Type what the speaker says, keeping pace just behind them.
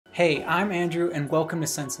Hey, I'm Andrew and welcome to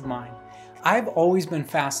Sense of Mind. I've always been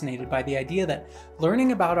fascinated by the idea that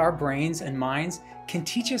learning about our brains and minds can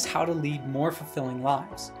teach us how to lead more fulfilling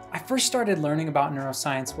lives. I first started learning about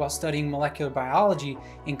neuroscience while studying molecular biology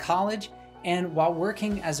in college and while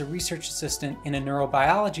working as a research assistant in a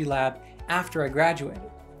neurobiology lab after I graduated.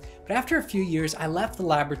 But after a few years, I left the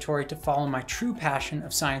laboratory to follow my true passion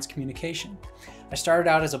of science communication. I started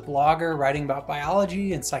out as a blogger writing about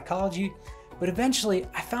biology and psychology, but eventually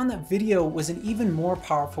I found that video was an even more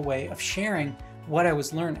powerful way of sharing what I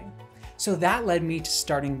was learning. So that led me to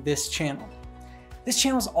starting this channel. This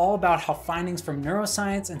channel is all about how findings from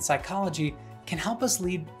neuroscience and psychology can help us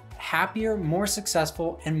lead happier, more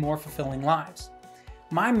successful, and more fulfilling lives.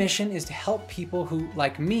 My mission is to help people who,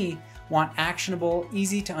 like me, want actionable,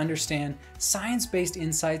 easy to understand, science-based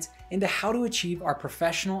insights into how to achieve our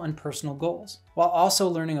professional and personal goals, while also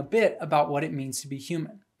learning a bit about what it means to be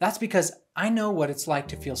human. That's because I know what it's like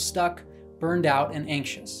to feel stuck, burned out, and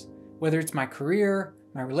anxious. Whether it's my career,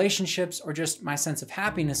 my relationships, or just my sense of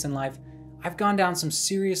happiness in life, I've gone down some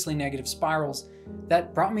seriously negative spirals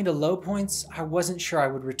that brought me to low points I wasn't sure I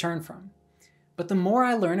would return from. But the more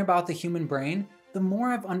I learn about the human brain, the more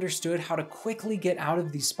I've understood how to quickly get out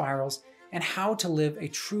of these spirals and how to live a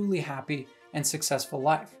truly happy and successful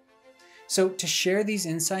life. So to share these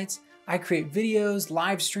insights, I create videos,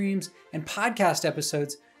 live streams, and podcast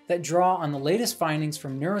episodes that draw on the latest findings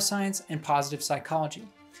from neuroscience and positive psychology.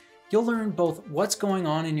 You'll learn both what's going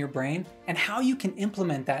on in your brain and how you can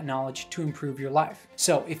implement that knowledge to improve your life.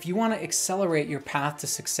 So if you want to accelerate your path to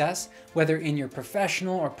success, whether in your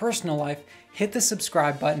professional or personal life, hit the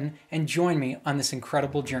subscribe button and join me on this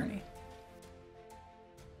incredible journey.